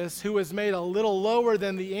Jesus, who was made a little lower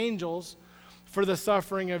than the angels for the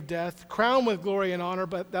suffering of death, crowned with glory and honor,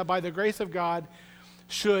 but that by the grace of God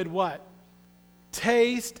should what?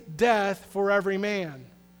 Taste death for every man.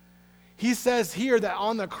 He says here that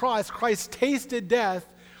on the cross, Christ tasted death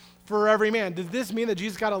for every man. Does this mean that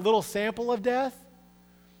Jesus got a little sample of death?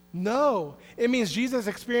 No. It means Jesus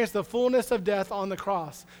experienced the fullness of death on the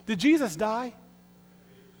cross. Did Jesus die?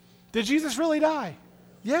 Did Jesus really die?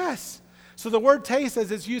 Yes. So the word taste,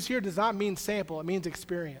 as it's used here, does not mean sample. It means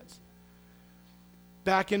experience.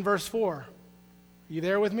 Back in verse 4. Are you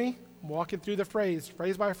there with me? I'm walking through the phrase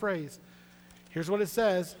by phrase. Here's what it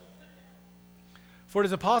says. For it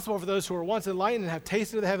is impossible for those who were once enlightened and have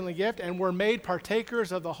tasted of the heavenly gift and were made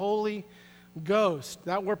partakers of the Holy Ghost.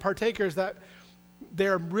 That word partakers, that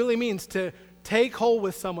there really means to take hold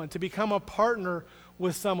with someone, to become a partner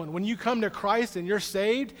with someone. When you come to Christ and you're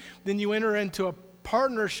saved, then you enter into a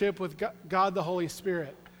partnership with God the Holy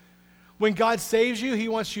Spirit. When God saves you, he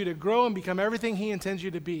wants you to grow and become everything he intends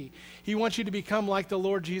you to be. He wants you to become like the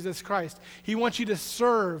Lord Jesus Christ. He wants you to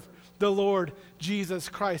serve the Lord Jesus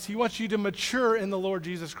Christ. He wants you to mature in the Lord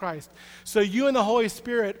Jesus Christ. So you and the Holy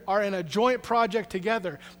Spirit are in a joint project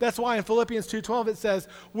together. That's why in Philippians 2:12 it says,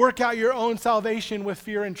 work out your own salvation with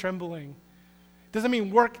fear and trembling. It doesn't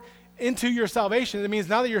mean work into your salvation. It means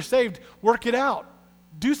now that you're saved, work it out.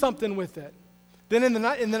 Do something with it. Then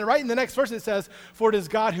right in the next verse it says, for it is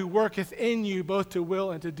God who worketh in you both to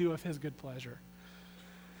will and to do of his good pleasure.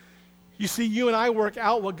 You see, you and I work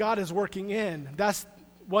out what God is working in. That's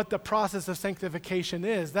what the process of sanctification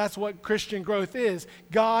is. That's what Christian growth is.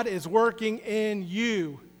 God is working in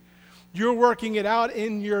you. You're working it out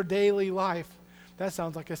in your daily life. That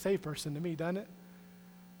sounds like a saved person to me, doesn't it?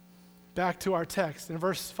 Back to our text. In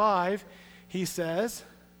verse 5, he says,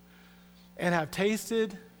 and have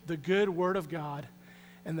tasted the good word of God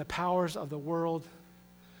and the powers of the world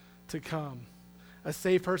to come. A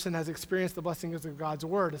saved person has experienced the blessings of God's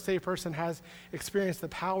word. A saved person has experienced the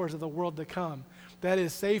powers of the world to come. That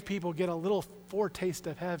is, saved people get a little foretaste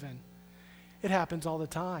of heaven. It happens all the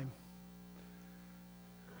time.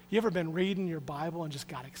 You ever been reading your Bible and just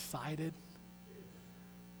got excited?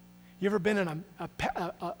 You ever been in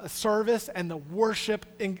a service and the worship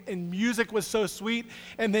and music was so sweet,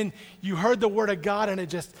 and then you heard the word of God and it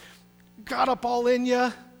just got up all in you?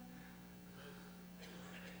 You're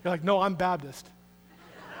like, no, I'm Baptist.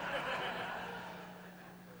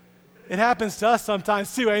 It happens to us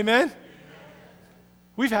sometimes too, amen?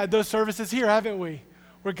 We've had those services here, haven't we?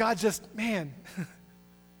 Where God just, man,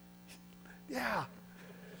 yeah.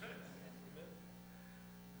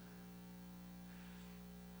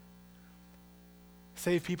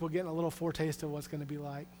 Saved people getting a little foretaste of what's going to be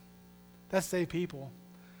like. That's saved people.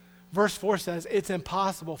 Verse 4 says, it's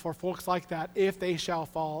impossible for folks like that if they shall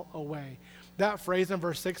fall away. That phrase in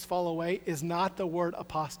verse 6, fall away, is not the word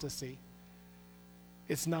apostasy.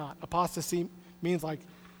 It's not. Apostasy means like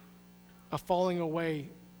a falling away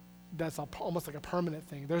that's almost like a permanent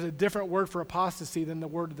thing. There's a different word for apostasy than the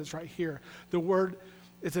word that's right here. The word,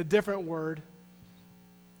 it's a different word.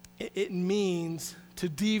 It means to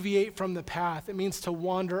deviate from the path. It means to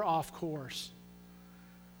wander off course.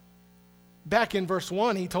 Back in verse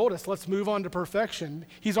 1, he told us, let's move on to perfection.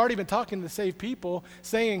 He's already been talking to saved people,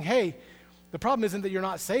 saying, hey, the problem isn't that you're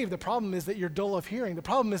not saved. The problem is that you're dull of hearing. The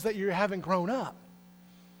problem is that you haven't grown up.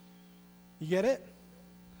 You get it?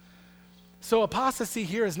 So apostasy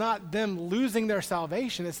here is not them losing their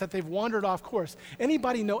salvation. It's that they've wandered off course.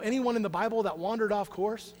 Anybody know anyone in the Bible that wandered off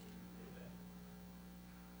course?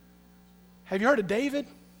 Have you heard of David?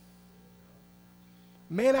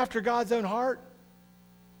 Man after God's own heart.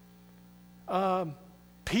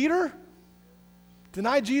 Peter?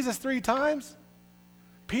 Denied Jesus 3 times.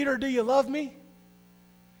 Peter, do you love me?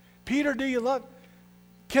 Peter, do you love?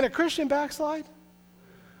 Can a Christian backslide?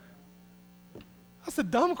 That's a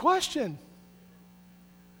dumb question.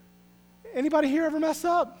 Anybody here ever mess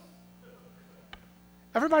up?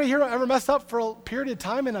 Everybody here ever mess up for a period of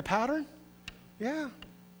time in a pattern? Yeah.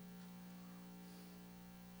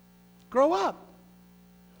 Grow up.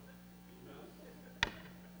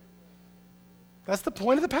 That's the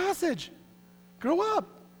point of the passage. Grow up.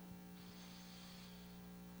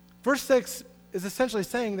 Verse 6 is essentially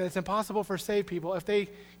saying that it's impossible for saved people, if they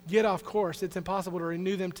get off course, it's impossible to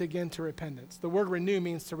renew them again to repentance. The word renew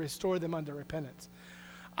means to restore them unto repentance.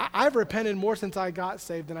 I've repented more since I got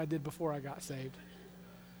saved than I did before I got saved.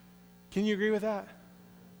 Can you agree with that?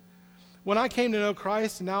 When I came to know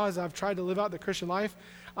Christ, and now as I've tried to live out the Christian life,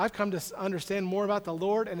 I've come to understand more about the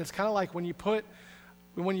Lord, and it's kind of like when you put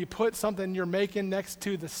something you're making next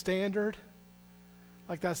to the standard,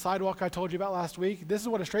 like that sidewalk I told you about last week. This is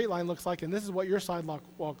what a straight line looks like, and this is what your sidewalk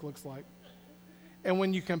looks like. And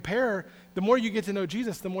when you compare, the more you get to know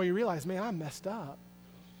Jesus, the more you realize, man, I'm messed up.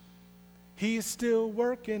 He's still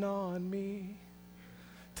working on me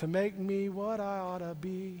to make me what I ought to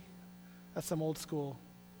be. That's some old school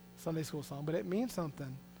Sunday school song, but it means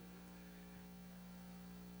something.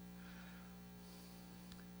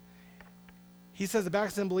 He says the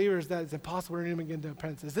backslidden believers that it's impossible to renew them again to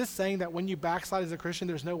repentance. Is this saying that when you backslide as a Christian,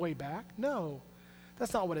 there's no way back? No,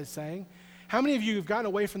 that's not what it's saying. How many of you have gotten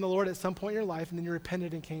away from the Lord at some point in your life and then you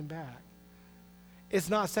repented and came back? It's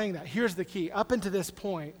not saying that. Here's the key. Up until this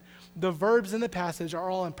point, the verbs in the passage are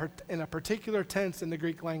all in a particular tense in the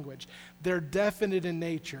Greek language. They're definite in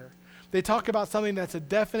nature. They talk about something that's a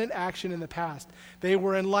definite action in the past. They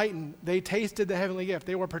were enlightened. They tasted the heavenly gift.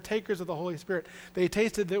 They were partakers of the Holy Spirit. They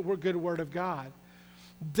tasted the good word of God.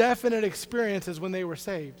 Definite experiences when they were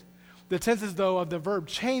saved. The tenses, though, of the verb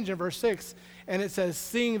change in verse 6, and it says,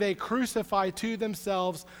 seeing they crucify to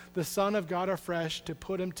themselves the Son of God afresh to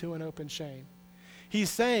put him to an open shame. He's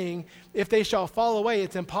saying, if they shall fall away,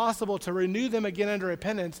 it's impossible to renew them again unto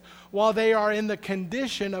repentance while they are in the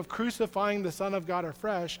condition of crucifying the Son of God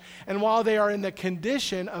afresh, and while they are in the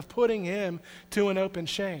condition of putting him to an open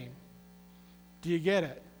shame. Do you get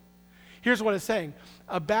it? Here's what it's saying.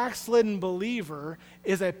 A backslidden believer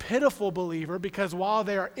is a pitiful believer because while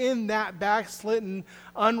they are in that backslidden,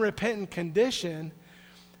 unrepentant condition,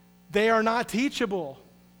 they are not teachable.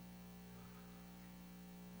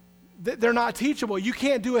 They're not teachable. You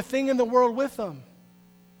can't do a thing in the world with them.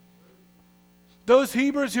 Those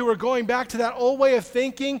Hebrews who were going back to that old way of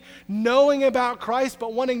thinking, knowing about Christ,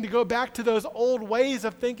 but wanting to go back to those old ways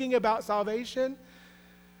of thinking about salvation,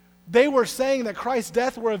 they were saying that Christ's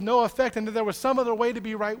death were of no effect and that there was some other way to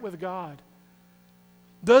be right with God.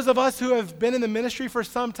 Those of us who have been in the ministry for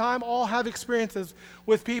some time all have experiences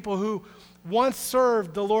with people who once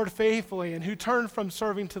served the Lord faithfully and who turned from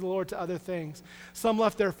serving to the Lord to other things. Some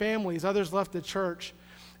left their families, others left the church.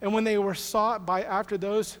 And when they were sought by after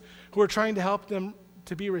those who were trying to help them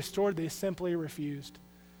to be restored, they simply refused.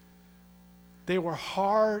 They were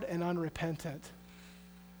hard and unrepentant.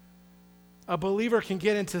 A believer can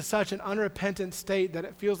get into such an unrepentant state that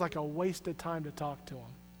it feels like a waste of time to talk to them.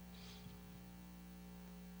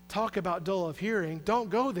 Talk about dull of hearing. Don't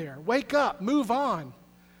go there. Wake up. Move on.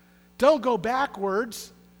 Don't go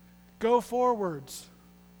backwards. Go forwards.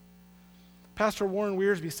 Pastor Warren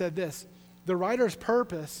Wiersbe said this, the writer's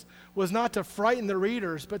purpose was not to frighten the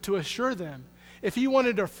readers, but to assure them. If he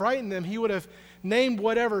wanted to frighten them, he would have named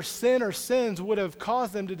whatever sin or sins would have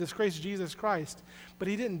caused them to disgrace Jesus Christ. But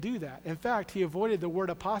he didn't do that. In fact, he avoided the word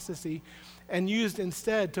apostasy and used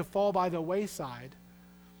instead to fall by the wayside.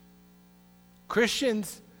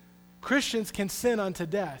 Christians can sin unto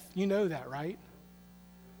death. You know that, right?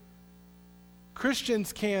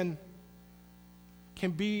 Christians can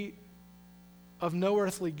be of no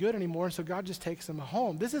earthly good anymore, and so God just takes them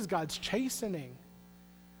home. This is God's chastening,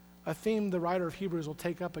 a theme the writer of Hebrews will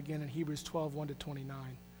take up again in Hebrews 12, 1-29.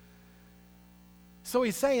 So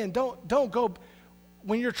he's saying, don't go,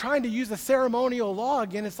 when you're trying to use the ceremonial law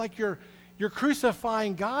again, it's like you're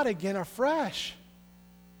crucifying God again afresh.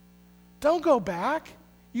 Don't go back.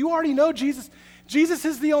 You already know Jesus. Jesus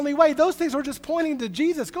is the only way. Those things are just pointing to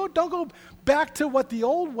Jesus. Don't go back to what the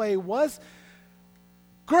old way was.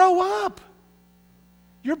 Grow up.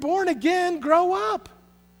 You're born again. Grow up.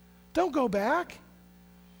 Don't go back.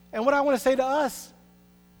 And what I want to say to us,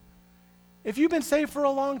 if you've been saved for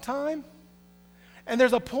a long time, and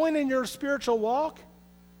there's a point in your spiritual walk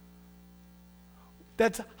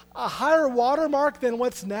that's a higher watermark than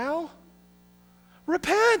what's now,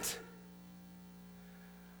 repent.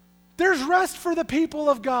 There's rest for the people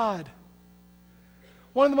of God.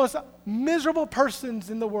 One of the most miserable persons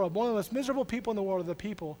in the world, one of the most miserable people in the world are the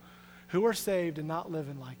people who are saved and not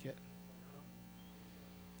living like it.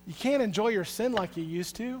 You can't enjoy your sin like you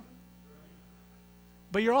used to,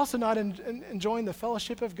 but you're also not enjoying the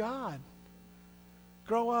fellowship of God.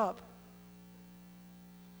 Grow up.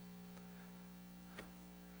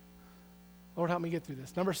 Lord, help me get through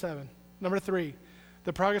this. Number 3,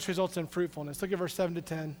 the progress results in fruitfulness. Look at verse 7 to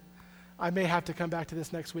 10. I may have to come back to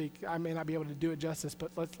this next week. I may not be able to do it justice,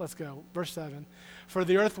 but let's go. Verse 7. For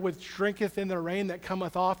the earth which drinketh in the rain that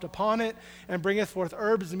cometh oft upon it, and bringeth forth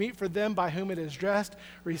herbs meet for them by whom it is dressed,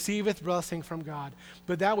 receiveth blessing from God.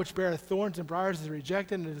 But that which beareth thorns and briars is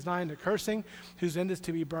rejected and is nigh unto cursing, whose end is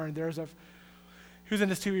to be burned. Whose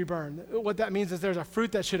end is to be burned. What that means is there's a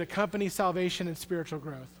fruit that should accompany salvation and spiritual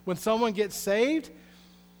growth. When someone gets saved,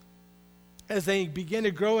 as they begin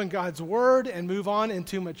to grow in God's word and move on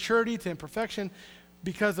into maturity, to imperfection,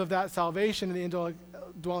 because of that salvation and the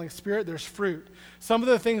indwelling spirit, there's fruit. Some of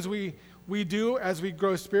the things we do as we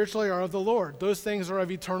grow spiritually are of the Lord. Those things are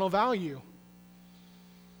of eternal value.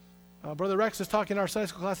 Brother Rex was talking in our Sunday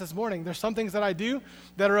school class this morning. There's some things that I do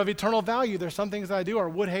that are of eternal value. There's some things that I do are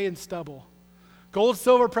wood, hay, and stubble. Gold,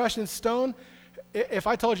 silver, precious stone. If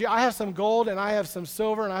I told you I have some gold and I have some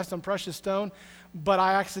silver and I have some precious stone, but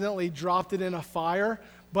I accidentally dropped it in a fire,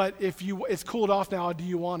 but it's cooled off now, do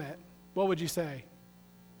you want it? What would you say?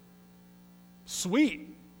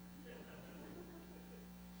 Sweet.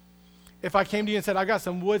 If I came to you and said, I got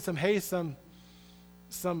some wood, some hay, some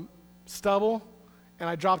stubble, and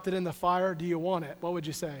I dropped it in the fire, do you want it? What would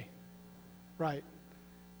you say? Right.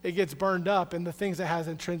 It gets burned up, and the things that has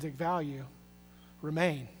intrinsic value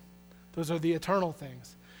remain. Those are the eternal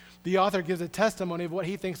things. The author gives a testimony of what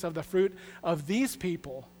he thinks of the fruit of these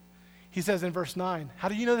people. He says in verse 9, how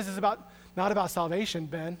do you know this is not about salvation,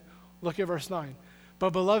 Ben? Look at verse 9.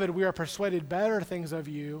 But beloved, we are persuaded better things of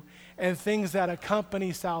you and things that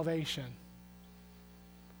accompany salvation,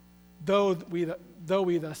 though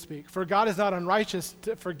we thus speak. For God is not unrighteous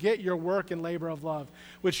to forget your work and labor of love,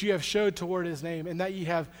 which you have showed toward his name, and that ye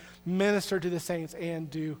have ministered to the saints and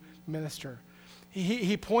do minister.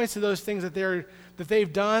 He points to those things that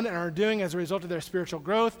they've done and are doing as a result of their spiritual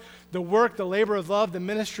growth, the work, the labor of love, the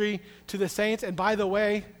ministry to the saints. And by the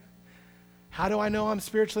way, how do I know I'm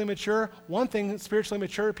spiritually mature? One thing that spiritually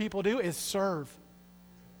mature people do is serve.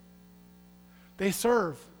 They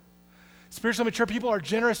serve. Spiritually mature people are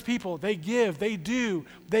generous people. They give, they do,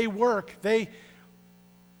 they work, they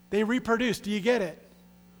reproduce. Do you get it?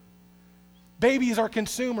 Babies are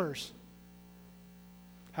consumers.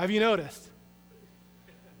 Have you noticed?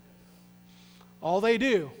 All they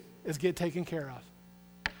do is get taken care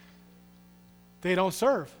of. They don't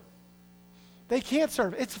serve. They can't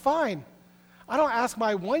serve. It's fine. I don't ask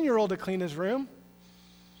my 1-year-old to clean his room.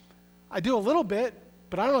 I do a little bit,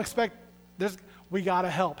 but I don't expect we got to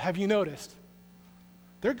help. Have you noticed?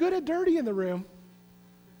 They're good at dirty in the room.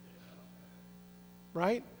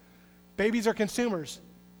 Right? Babies are consumers.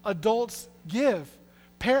 Adults give.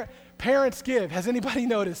 Parents give. Has anybody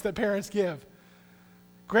noticed that parents give?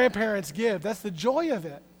 Grandparents give. That's the joy of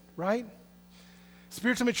it, right?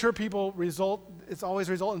 Spiritually mature people always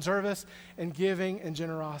result in service and giving and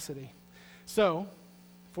generosity. So,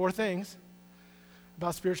 4 things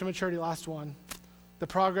about spiritual maturity. Last one. The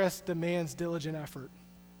progress demands diligent effort.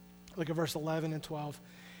 Look at verse 11 and 12.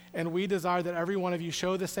 And we desire that every one of you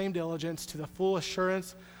show the same diligence to the full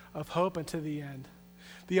assurance of hope unto the end.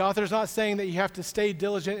 The author is not saying that you have to stay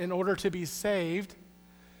diligent in order to be saved.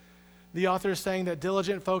 The author is saying that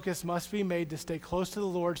diligent focus must be made to stay close to the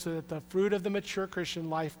Lord so that the fruit of the mature Christian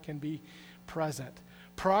life can be present.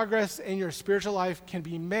 Progress in your spiritual life can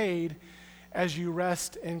be made as you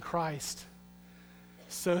rest in Christ.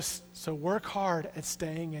 So work hard at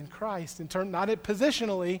staying in Christ, not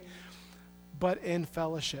positionally, but in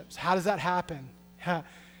fellowships. How does that happen?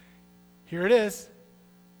 Here it is,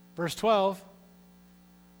 verse 12.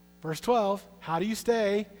 Verse 12, how do you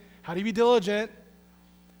stay? How do you be diligent?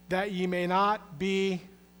 That ye may not be.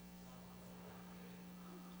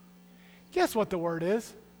 Guess what the word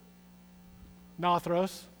is?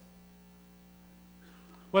 Nothros.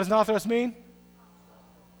 What does nothros mean?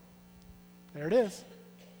 There it is.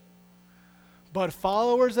 But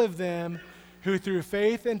followers of them who through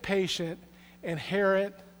faith and patience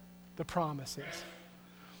inherit the promises.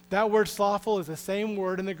 That word slothful is the same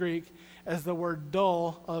word in the Greek as the word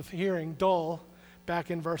dull of hearing, dull,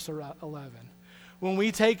 back in verse 11. When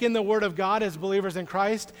we take in the word of God as believers in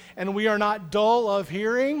Christ and we are not dull of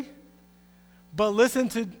hearing, but listen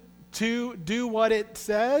to do what it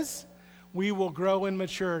says, we will grow in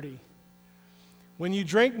maturity. When you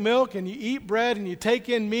drink milk and you eat bread and you take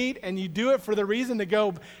in meat and you do it for the reason to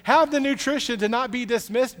go have the nutrition to not be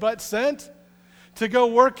dismissed but sent, to go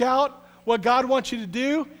work out what God wants you to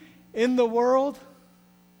do in the world,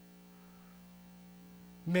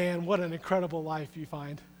 man, what an incredible life you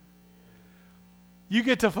find. You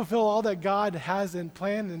get to fulfill all that God has in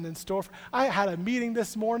plan and in store. I had a meeting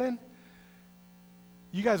this morning.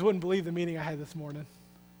 You guys wouldn't believe the meeting I had this morning.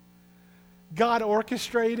 God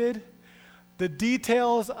orchestrated the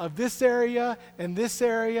details of this area and this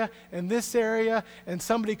area and this area, and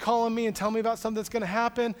somebody calling me and telling me about something that's going to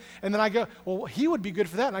happen. And then I go, well, he would be good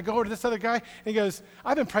for that. And I go over to this other guy, and he goes,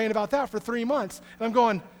 I've been praying about that for 3 months. And I'm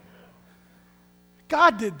going,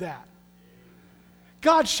 God did that.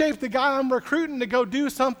 God shaped the guy I'm recruiting to go do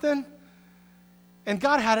something, and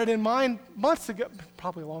God had it in mind months ago,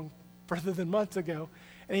 probably long further than months ago,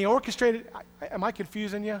 and he orchestrated. Am I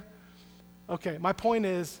confusing you? Okay, my point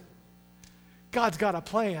is, God's got a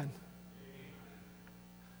plan.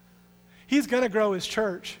 He's going to grow his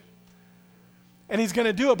church, and he's going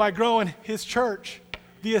to do it by growing his church,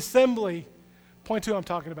 the assembly. Point two I'm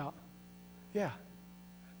talking about. Yeah,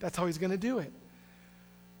 that's how he's going to do it.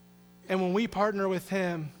 And when we partner with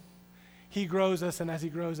him, he grows us, and as he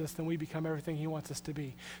grows us, then we become everything he wants us to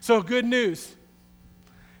be. So good news.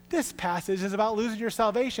 This passage is about losing your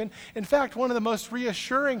salvation. In fact, one of the most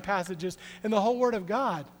reassuring passages in the whole Word of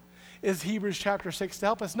God is Hebrews chapter 6 to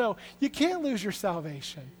help us know you can't lose your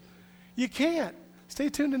salvation. You can't. Stay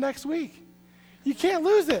tuned to next week. You can't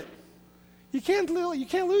lose it. You can't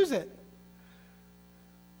lose it.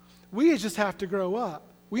 We just have to grow up.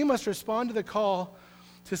 We must respond to the call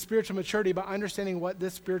to spiritual maturity by understanding what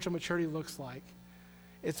this spiritual maturity looks like.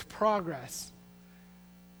 It's progress.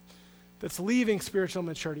 That's leaving spiritual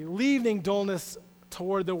maturity, leaving dullness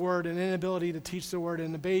toward the word and inability to teach the word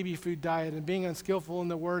and the baby food diet and being unskillful in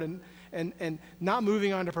the word and not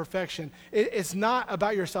moving on to perfection. It's not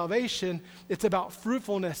about your salvation. It's about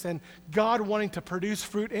fruitfulness and God wanting to produce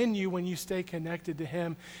fruit in you when you stay connected to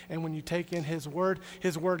him and when you take in his word.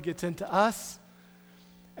 His word gets into us.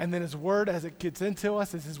 And then his word, as it gets into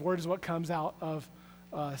us, his word is what comes out of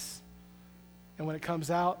us. And when it comes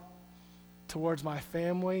out towards my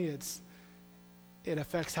family, it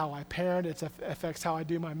affects how I parent. It affects how I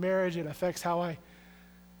do my marriage. It affects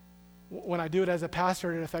when I do it as a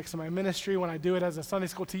pastor, it affects my ministry. When I do it as a Sunday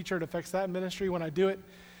school teacher, it affects that ministry. When I do it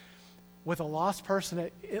with a lost person,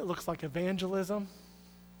 it looks like evangelism.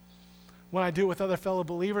 When I do it with other fellow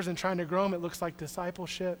believers and trying to grow them, it looks like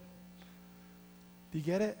discipleship. Do you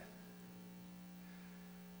get it?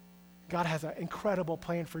 God has an incredible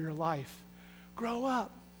plan for your life. Grow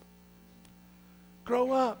up.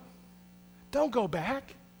 Grow up. Don't go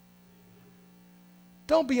back.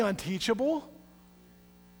 Don't be unteachable.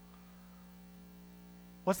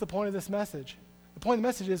 What's the point of this message? The point of the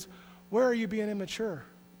message is, where are you being immature?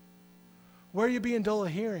 Where are you being dull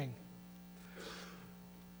of hearing?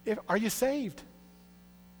 Are you saved?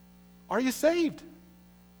 Are you saved?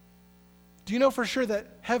 Do you know for sure that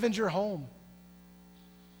heaven's your home?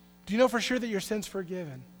 Do you know for sure that your sin's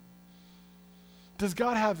forgiven? Does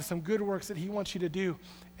God have some good works that he wants you to do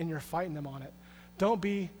and you're fighting them on it? Don't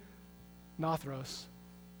be Nothros.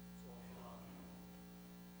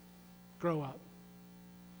 Grow up.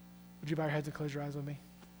 Would you bow your heads and close your eyes with me?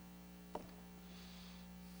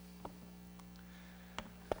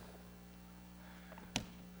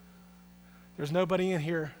 There's nobody in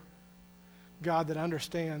here, God, that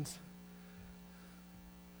understands.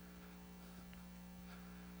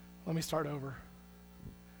 Let me start over.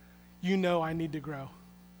 You know I need to grow.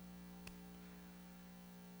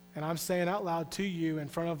 And I'm saying out loud to you in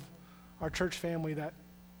front of our church family that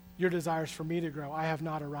your desire is for me to grow. I have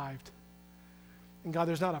not arrived. And God,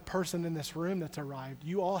 there's not a person in this room that's arrived.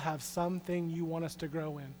 You all have something you want us to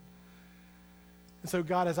grow in. And so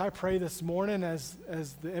God, as I pray this morning, as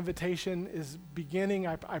the invitation is beginning,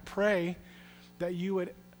 I pray that you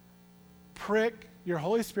would your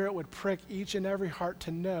Holy Spirit would prick each and every heart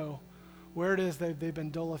to know where it is that they've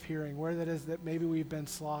been dull of hearing, where it is that maybe we've been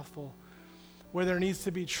slothful, where there needs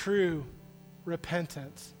to be true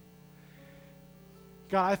repentance.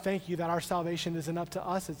 God, I thank you that our salvation isn't up to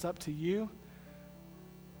us, it's up to you.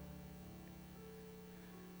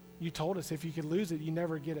 You told us if you could lose it, you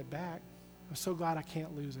never get it back. I'm so glad I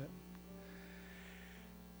can't lose it.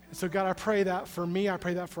 And so God, I pray that for me, I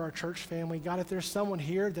pray that for our church family. God, if there's someone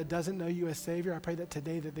here that doesn't know you as Savior, I pray that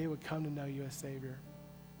today that they would come to know you as Savior.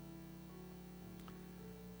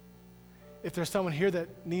 If there's someone here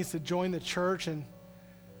that needs to join the church and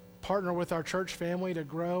partner with our church family to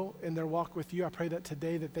grow in their walk with you, I pray that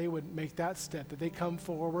today that they would make that step, that they come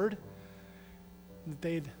forward, that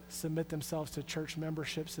they'd submit themselves to church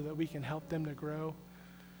membership so that we can help them to grow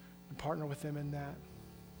and partner with them in that.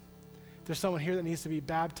 If there's someone here that needs to be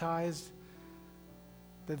baptized,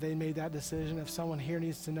 that they made that decision. If someone here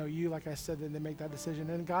needs to know you, like I said, that they make that decision.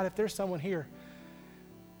 And God, if there's someone here,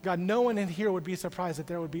 God, no one in here would be surprised that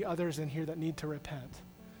there would be others in here that need to repent,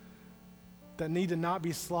 that need to not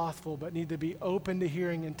be slothful, but need to be open to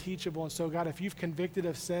hearing and teachable. And so, God, if you've convicted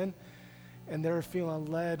of sin and they're feeling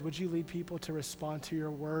led, would you lead people to respond to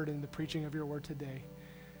your word and the preaching of your word today?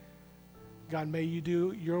 God, may you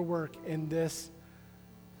do your work in this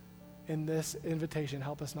invitation.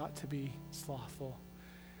 Help us not to be slothful.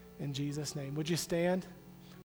 In Jesus' name. Would you stand?